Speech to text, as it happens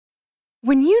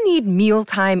When you need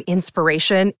mealtime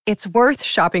inspiration, it's worth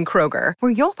shopping Kroger,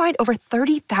 where you'll find over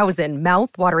 30,000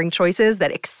 mouth-watering choices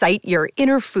that excite your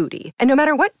inner foodie. And no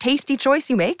matter what tasty choice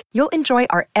you make, you'll enjoy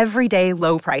our everyday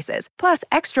low prices, plus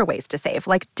extra ways to save,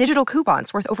 like digital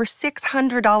coupons worth over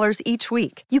 $600 each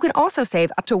week. You can also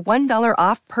save up to $1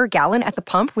 off per gallon at the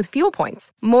pump with fuel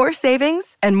points. More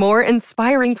savings and more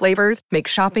inspiring flavors make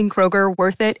shopping Kroger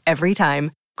worth it every time.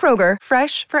 Kroger,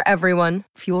 fresh for everyone.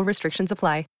 Fuel restrictions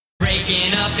apply.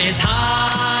 Breaking up is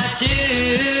hard to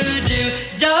do.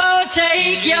 Don't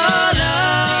take your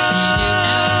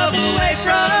love away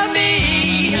from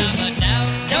me.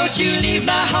 Don't you leave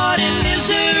my heart in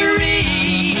misery.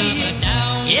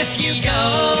 If you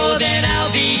go, then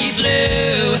I'll be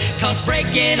blue. 'Cause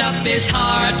breaking up is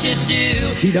hard to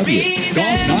do. TW,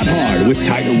 golf not hard with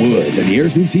Tiger Woods. And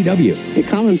here's new TW. A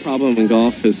common problem in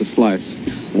golf is the slice.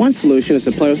 One solution is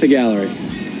to play with the gallery.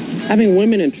 Having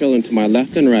women and children to my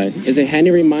left and right is a handy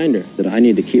reminder that I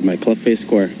need to keep my club face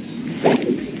square.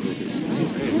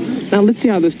 Now let's see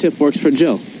how this tip works for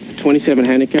Jill, a 27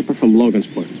 handicapper from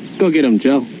Logansport. Go get him,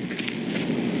 Jill.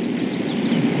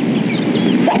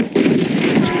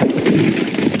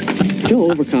 Jill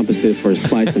overcompensated for his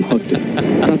slice and hooked it.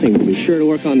 Something we'll be sure to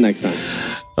work on next time.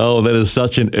 Oh, that is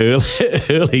such an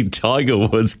early Tiger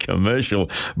Woods commercial.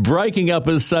 Breaking up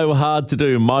is so hard to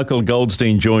do. Michael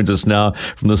Goldstein joins us now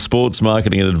from the sports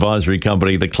marketing and advisory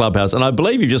company, The Clubhouse. And I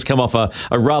believe you've just come off a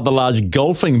rather large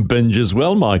golfing binge as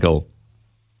well, Michael.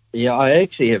 Yeah, I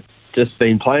actually have just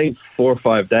been playing 4 or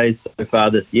 5 days so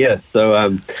far this year.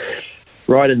 So,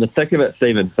 right in the thick of it,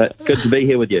 Stephen. But good to be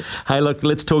here with you. Hey, look,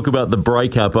 let's talk about the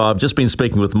breakup. I've just been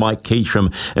speaking with Mike Keach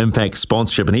from Impact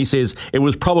Sponsorship, and he says it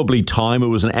was probably time. It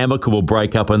was an amicable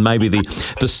breakup, and maybe the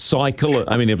cycle,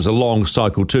 I mean, it was a long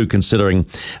cycle too, considering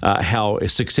how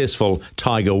successful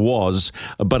Tiger was,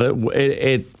 but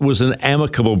it was an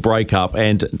amicable breakup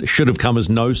and should have come as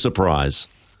no surprise.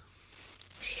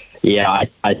 Yeah,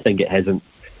 I think it hasn't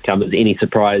come as any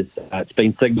surprise. It's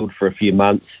been signalled for a few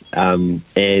months, and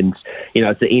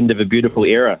it's the end of a beautiful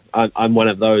era. I'm one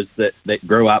of those that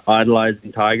grew up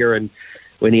idolising Tiger, and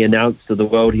when he announced to the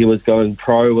world he was going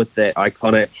pro with that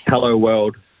iconic Hello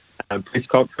World press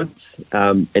conference,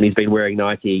 and he's been wearing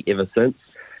Nike ever since.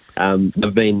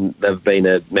 They've been a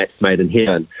match made in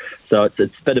heaven. So it's a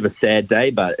bit of a sad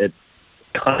day, but it's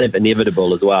kind of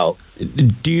inevitable as well.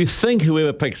 Do you think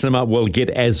whoever picks him up will get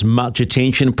as much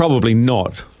attention? Probably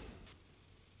not.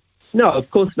 No,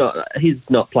 of course not. He's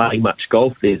not playing much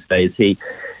golf these days. He's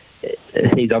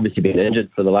obviously been injured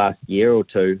for the last year or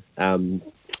two.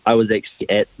 I was actually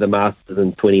at the Masters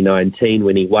in 2019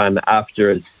 when he won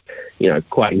after his,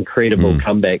 quite incredible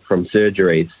comeback from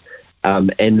surgeries.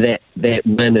 And that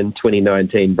win in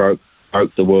 2019 broke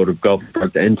the world of golf,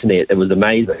 broke the internet. It was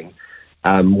amazing.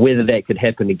 Whether that could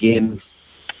happen again,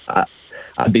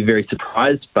 I'd be very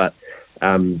surprised. But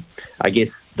I guess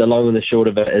the long and the short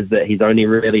of it is that he's only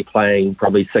really playing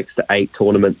probably 6 to 8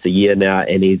 tournaments a year now,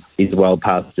 and he's well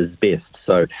past his best.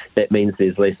 So that means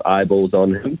there's less eyeballs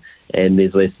on him, and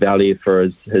there's less value for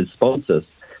his sponsors.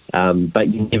 But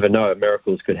you never know,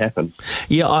 miracles could happen.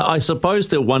 Yeah, I suppose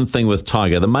that one thing with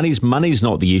Tiger, the money's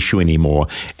not the issue anymore.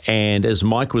 And as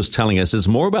Mike was telling us, it's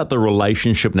more about the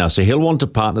relationship now. So he'll want to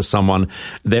partner someone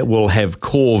that will have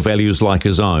core values like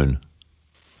his own.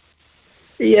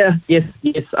 Yeah, yes.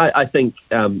 I think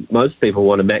most people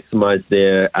want to maximise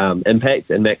their impact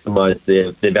and maximise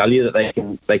their value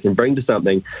that they can bring to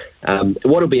something.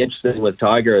 What will be interesting with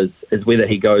Tiger is whether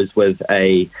he goes with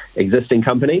a existing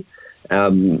company.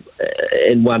 And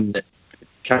one that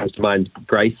comes to mind,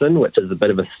 Grayson, which is a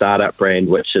bit of a startup brand,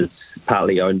 which is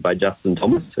partly owned by Justin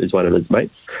Thomas, who's one of his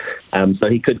mates. So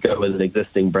he could go with an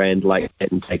existing brand like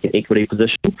that and take an equity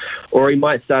position, or he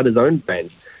might start his own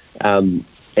brand.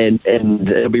 And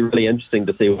it'll be really interesting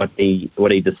to see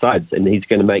what he decides. And he's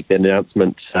going to make the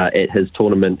announcement at his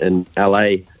tournament in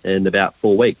LA in about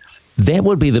 4 weeks. That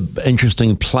would be the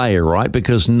interesting player, right?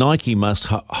 Because Nike must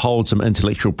hold some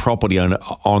intellectual property on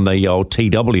the old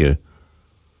TW.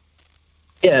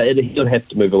 Yeah, he'll have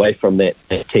to move away from that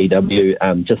TW,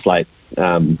 just like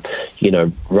Roger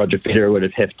Federer would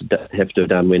have to have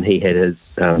done when he had his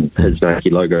Nike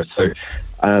logo. So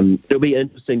it'll be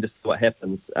interesting to see what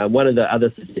happens. One of the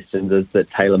other suggestions is that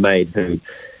TaylorMade, who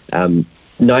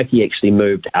Nike actually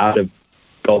moved out of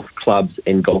golf clubs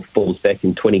and golf balls back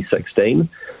in 2016.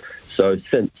 So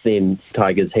since then,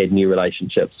 Tiger's had new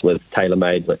relationships with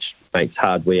TaylorMade, which makes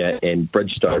hardware, and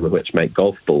Bridgestone, which make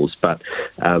golf balls. But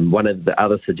one of the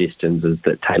other suggestions is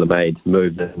that TaylorMade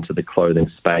move into the clothing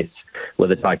space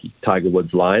with a Tiger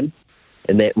Woods line.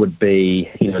 And that would be,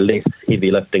 less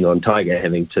heavy lifting on Tiger,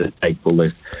 having to take all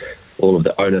all of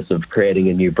the onus of creating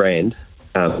a new brand.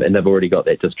 And they've already got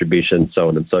that distribution, so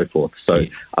on and so forth. So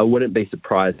I wouldn't be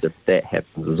surprised if that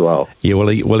happens as well. Yeah, well,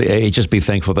 he'd just be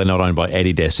thankful they're not owned by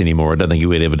Adidas anymore. I don't think he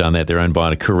would have ever done that. They're owned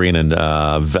by a Korean and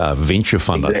venture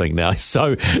fund, exactly. I think now.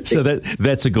 So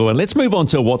that's a good one. Let's move on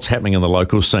to what's happening in the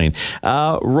local scene.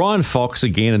 Ryan Fox,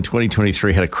 again, in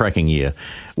 2023, had a cracking year.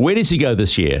 Where does he go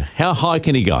this year? How high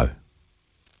can he go?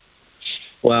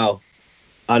 Well,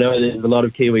 I know there's a lot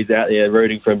of Kiwis out there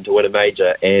rooting for him to win a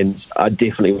major, and I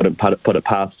definitely wouldn't put it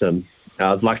past him.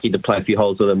 I was lucky to play a few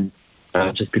holes with him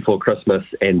just before Christmas,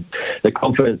 and the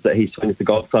confidence that he swings the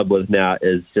golf club with now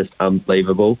is just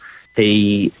unbelievable.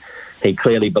 He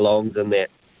clearly belongs in that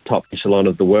top echelon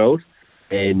of the world,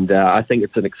 and I think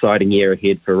it's an exciting year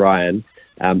ahead for Ryan,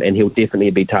 and he'll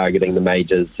definitely be targeting the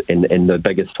majors and the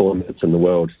biggest tournaments in the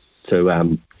world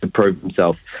to prove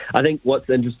himself. I think what's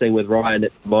interesting with Ryan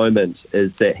at the moment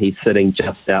is that he's sitting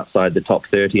just outside the top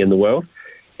 30 in the world,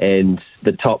 and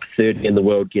the top 30 in the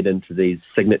world get into these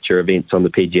signature events on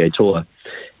the PGA Tour.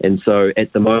 And so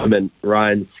at the moment,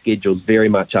 Ryan's schedule's very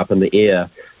much up in the air,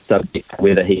 subject to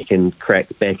whether he can crack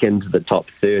back into the top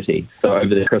 30. So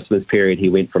over the Christmas period, he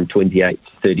went from 28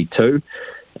 to 32,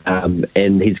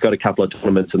 and he's got a couple of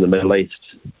tournaments in the Middle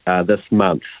East this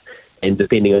month. And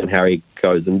depending on how he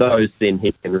goes in those, then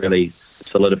he can really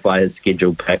solidify his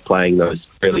schedule back playing those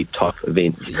really top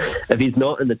events. If he's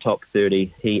not in the top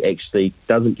 30, he actually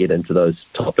doesn't get into those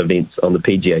top events on the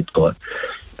PGA Tour.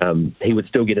 He would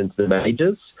still get into the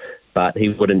majors, but he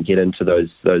wouldn't get into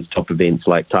those top events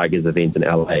like Tiger's event in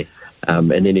LA. And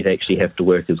then he'd actually have to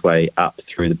work his way up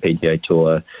through the PGA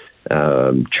Tour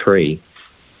tree.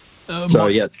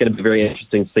 It's going to be very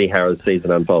interesting to see how the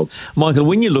season unfolds. Michael,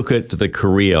 when you look at the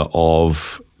career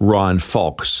of Ryan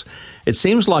Fox, it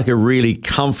seems like a really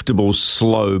comfortable,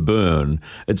 slow burn.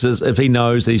 It's as if he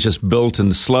knows that he's just built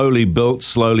and slowly built,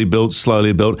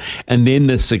 and then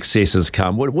the successes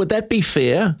come. Would that be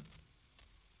fair?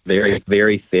 Very,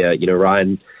 very fair. You know,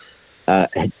 Ryan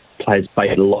has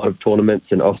played a lot of tournaments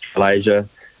in Australasia.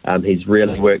 He's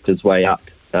really worked his way up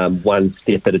one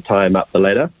step at a time up the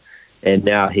ladder. And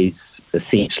now he's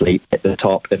essentially at the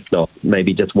top, if not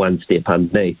maybe just one step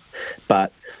underneath.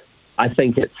 But I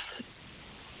think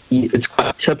it's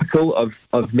quite typical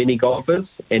of many golfers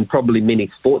and probably many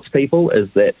sports people,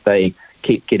 is that they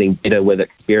keep getting better with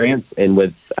experience and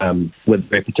with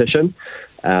repetition.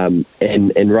 And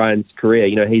Ryan's career,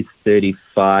 you know, he's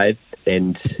 35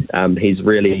 and he's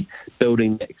really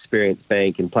building the experience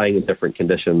bank and playing in different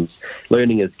conditions,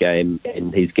 learning his game,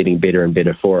 and he's getting better and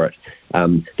better for it.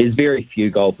 There's very few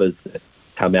golfers that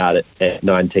come out at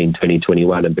 19, 20,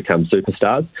 21 and become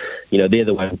superstars. You know, they're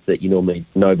the ones that you normally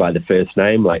know by the first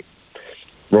name, like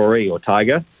Rory or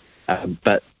Tiger.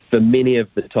 But for many of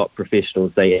the top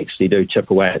professionals, they actually do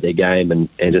chip away at their game and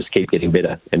just keep getting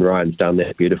better. And Ryan's done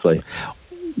that beautifully.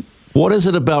 What is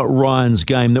it about Ryan's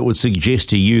game that would suggest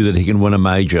to you that he can win a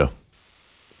major?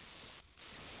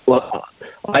 Well,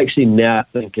 I actually now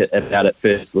think about it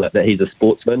first that he's a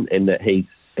sportsman and that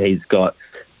he's got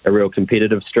a real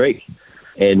competitive streak.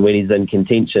 And when he's in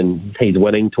contention, he's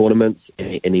winning tournaments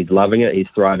and he's loving it. He's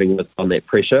thriving on that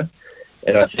pressure.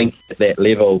 And I think at that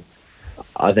level,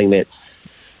 I think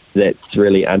that's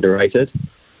really underrated.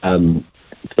 So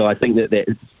I think that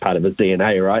is part of his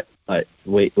DNA, right? Like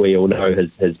we all know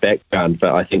his background,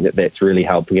 but I think that's really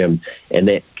helping him, and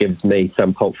that gives me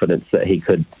some confidence that he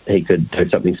could do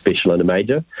something special in a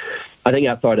major. I think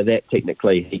outside of that,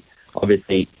 technically,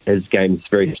 obviously his game's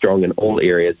very strong in all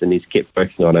areas, and he's kept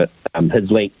working on it. His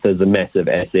length is a massive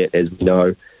asset, as we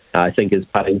know. I think his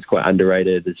putting's quite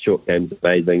underrated. His short game's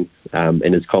amazing,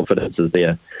 and his confidence is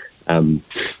there.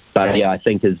 But yeah, I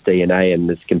think his DNA and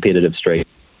his competitive streak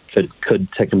could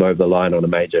tick him over the line on a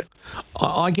major.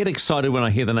 I get excited when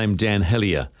I hear the name Dan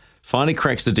Hillier. Finally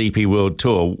cracks the DP World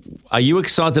Tour. Are you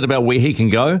excited about where he can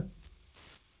go?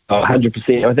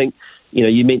 100%. I think, you know,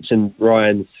 you mentioned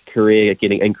Ryan's career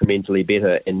getting incrementally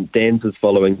better, and Dan's is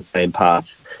following the same path,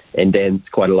 and Dan's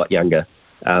quite a lot younger.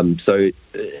 So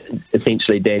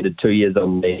essentially Dan did 2 years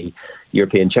on the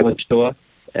European Challenge Tour,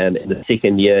 and in the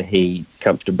second year he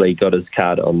comfortably got his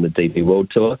card on the DP World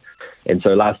Tour. And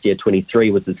so last year, 23,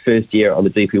 was his first year on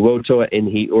the DP World Tour, and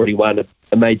he already won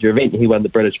a major event. He won the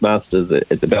British Masters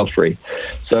at the Belfry.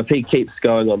 So if he keeps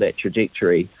going on that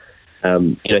trajectory,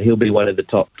 you know, he'll be one of the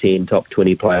top 10, top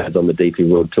 20 players on the DP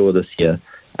World Tour this year.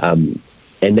 And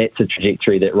that's a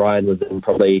trajectory that Ryan was in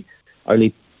probably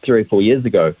only 3 or 4 years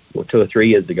ago, or 2 or 3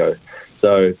 years ago.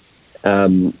 So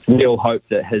we all hope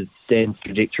that Dan's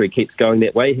trajectory keeps going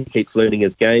that way. He keeps learning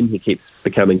his game. He keeps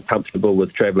becoming comfortable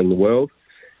with travelling the world,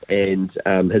 and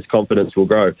his confidence will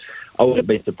grow. I wouldn't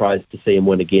be surprised to see him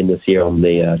win again this year on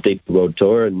the DP World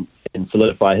Tour and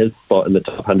solidify his spot in the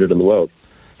top 100 in the world.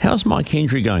 How's Mike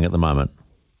Hendry going at the moment?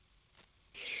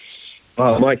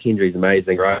 Oh, Mike Hendry's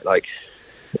amazing, right? Like,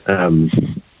 I'm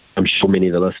sure many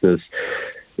of the listeners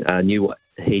knew what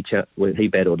he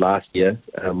battled last year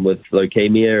with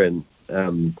leukemia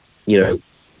and,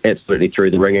 absolutely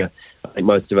through the ringer. I think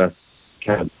most of us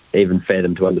can't even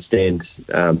fathom to understand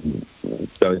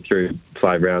going through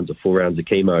 5 rounds or 4 rounds of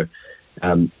chemo.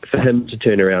 For him to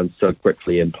turn around so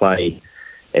quickly and play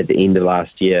at the end of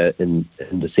last year in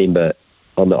December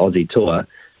on the Aussie Tour,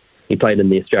 he played in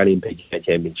the Australian PGA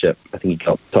Championship. I think he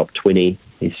got top 20.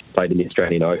 He's played in the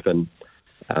Australian Open.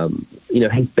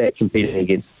 He's back competing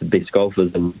against the best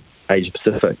golfers in Asia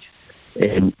Pacific.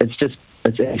 And it's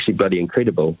actually bloody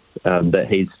incredible that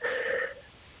he's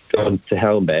gone to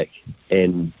hell and back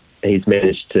and he's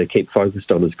managed to keep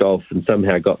focused on his golf and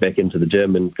somehow got back into the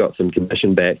gym and got some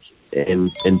condition back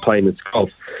and playing his golf.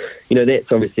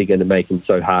 That's obviously going to make him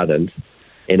so hardened,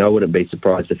 and I wouldn't be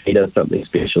surprised if he does something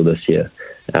special this year.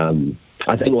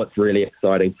 I think what's really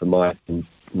exciting for Mike, and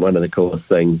one of the coolest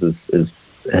things is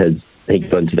he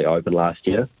got into the Open last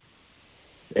year,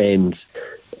 and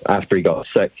after he got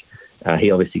sick,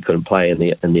 he obviously couldn't play in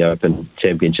the Open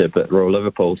Championship at Royal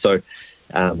Liverpool. So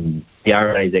the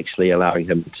RNA is actually allowing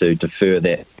him to defer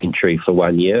that entry for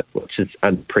 1 year, which is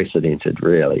unprecedented,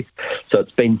 really. So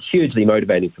it's been hugely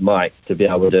motivating for Mike to be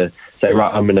able to say,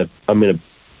 right, I'm gonna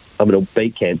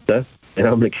beat cancer, and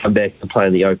I'm going to come back and play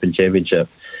in the Open Championship.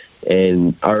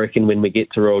 And I reckon when we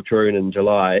get to Royal Troon in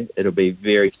July, it'll be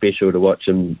very special to watch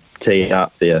him tee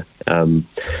up there. No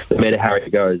matter how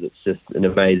it goes, it's just an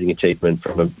amazing achievement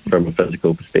from a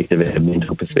physical perspective and a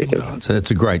mental perspective. It's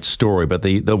a great story, but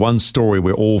the one story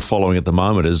we're all following at the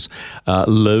moment is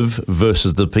Liv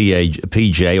versus the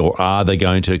PGA, or are they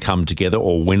going to come together,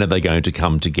 or when are they going to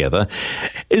come together?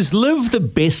 Is Liv the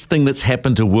best thing that's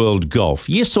happened to world golf?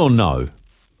 Yes or no?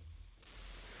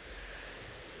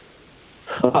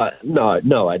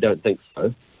 No, I don't think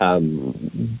so.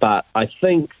 But I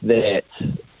think that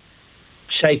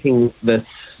shaking the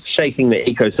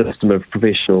ecosystem of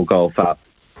professional golf up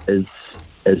is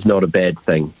not a bad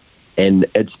thing, and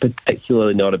it's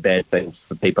particularly not a bad thing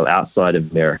for people outside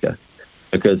of America,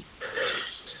 because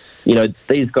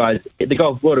these guys,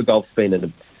 the world of golf's been in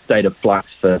a state of flux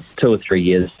for 2 or 3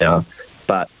 years now,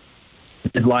 but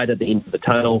there's light at the end of the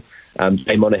tunnel.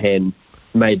 Jay Monahan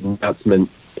made an announcement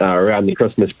around the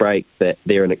Christmas break that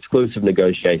they're in exclusive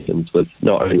negotiations with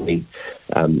not only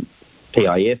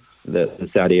PIF, the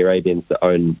Saudi Arabians that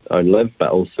own Liv,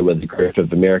 but also with a group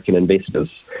of American investors.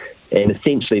 And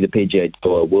essentially the PGA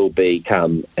Tour will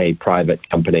become a private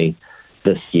company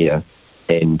this year,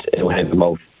 and it will have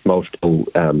multiple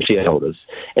shareholders.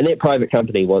 And that private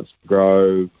company wants to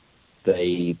grow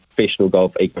the professional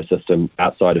golf ecosystem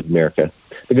outside of America,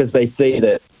 because they see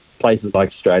that places like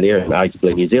Australia and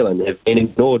arguably New Zealand have been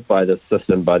ignored by the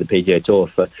system, by the PGA Tour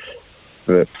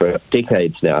for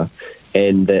decades now,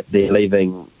 and that they're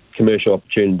leaving commercial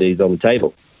opportunities on the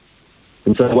table.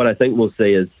 And so what I think we'll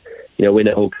see is, when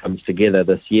it all comes together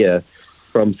this year,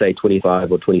 from say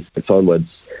 25 or 26 onwards,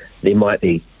 there might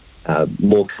be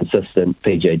more consistent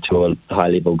PGA Tour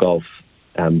high-level golf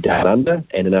down under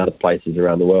and in other places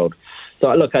around the world.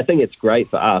 So look, I think it's great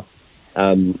for us.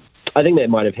 I think that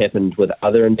might have happened with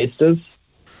other investors,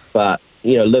 but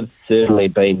Liv's certainly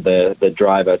been the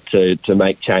driver to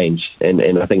make change, and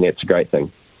I think that's a great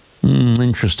thing.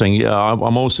 Interesting.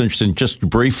 I'm also interested, just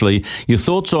briefly, your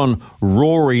thoughts on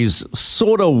Rory's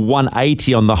sort of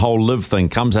 180 on the whole Liv thing.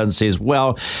 Comes out and says,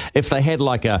 well, if they had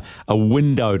like a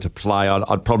window to play,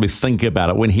 I'd probably think about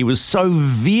it, when he was so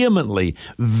vehemently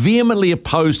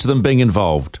opposed to them being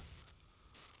involved.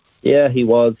 Yeah, he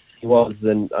was,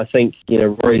 and I think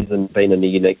Rory's been in a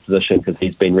unique position because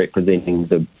he's been representing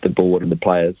the board and the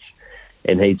players,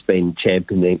 and he's been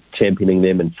championing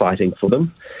them and fighting for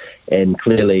them. And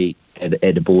clearly,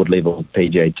 at a board level,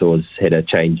 PGA Tour's had a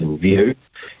change in view,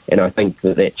 and I think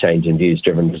that change in view is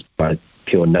driven just by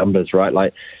pure numbers, right?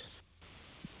 Like,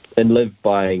 in Liv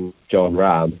buying John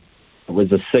Rahm, it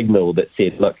was a signal that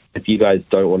said, look, if you guys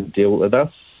don't want to deal with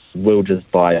us, we'll just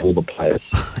buy all the players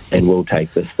and we'll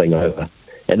take this thing over.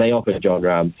 And they offered John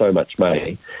Rahm so much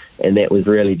money, and that was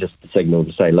really just a signal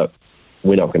to say, look,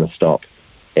 we're not going to stop.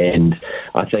 And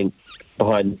I think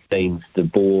behind the scenes, the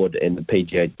board and the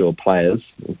PGA Tour players,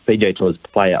 PGA Tour is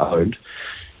player-owned,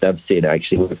 they've said,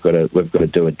 actually, we've got to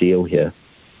do a deal here.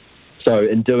 So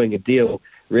in doing a deal,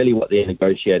 really what they're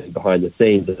negotiating behind the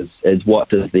scenes is what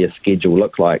does their schedule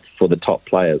look like for the top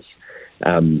players.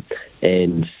 And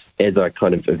as I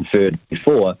kind of inferred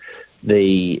before,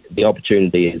 the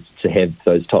opportunity is to have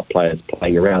those top players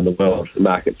playing around the world,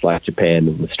 markets like Japan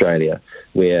and Australia,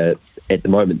 where at the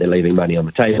moment they're leaving money on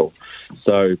the table.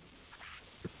 So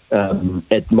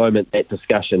at the moment, that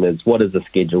discussion is, what does the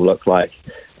schedule look like?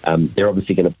 They're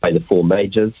obviously going to play the 4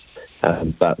 majors,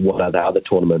 but what are the other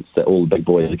tournaments that all the big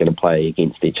boys are going to play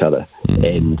against each other?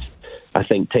 And I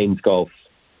think teams golf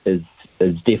is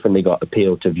definitely got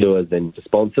appeal to viewers and to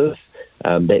sponsors.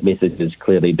 That message is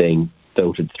clearly being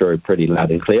filtered through pretty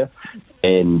loud and clear.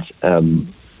 And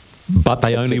but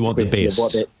they only want the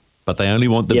best. But they only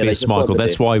want the best, Michael.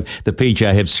 That's why the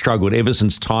PGA have struggled ever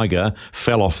since Tiger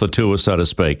fell off the tour, so to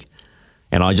speak.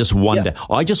 And I just wonder,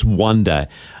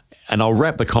 and I'll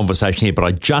wrap the conversation here, but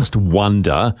I just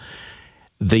wonder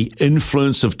the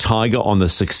influence of Tiger on the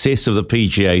success of the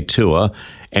PGA Tour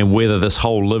and whether this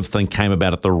whole live thing came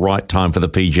about at the right time for the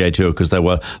PGA Tour, because they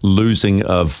were losing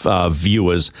of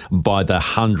viewers by the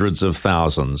hundreds of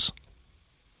thousands.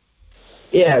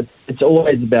 Yeah, it's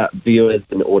always about viewers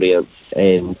and audience,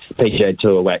 and the PGA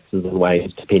Tour waxes and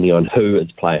wanes depending on who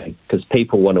is playing, because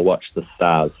people want to watch the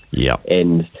stars. Yeah.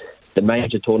 And the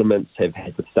major tournaments have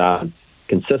had the stars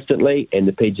consistently, and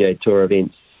the PGA Tour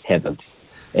events haven't.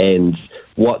 And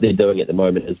what they're doing at the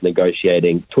moment is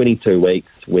negotiating 22 weeks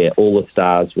where all the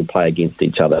stars will play against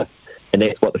each other. And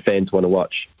that's what the fans want to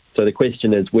watch. So the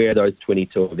question is, where are those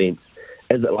 22 events?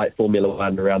 Is it like Formula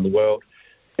One around the world?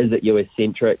 Is it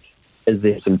US-centric? Is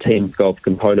there some team golf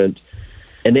component?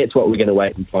 And that's what we're going to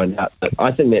wait and find out. But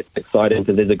I think that's exciting,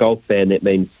 because as a golf fan, that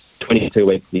means 22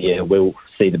 weeks a year we'll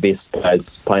see the best players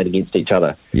playing against each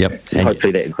other. Yep. And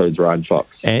hopefully that includes Ryan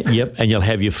Fox. And you'll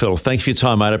have your fill. Thanks for your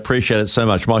time, mate. I appreciate it so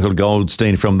much. Michael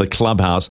Goldstein from the Clubhouse.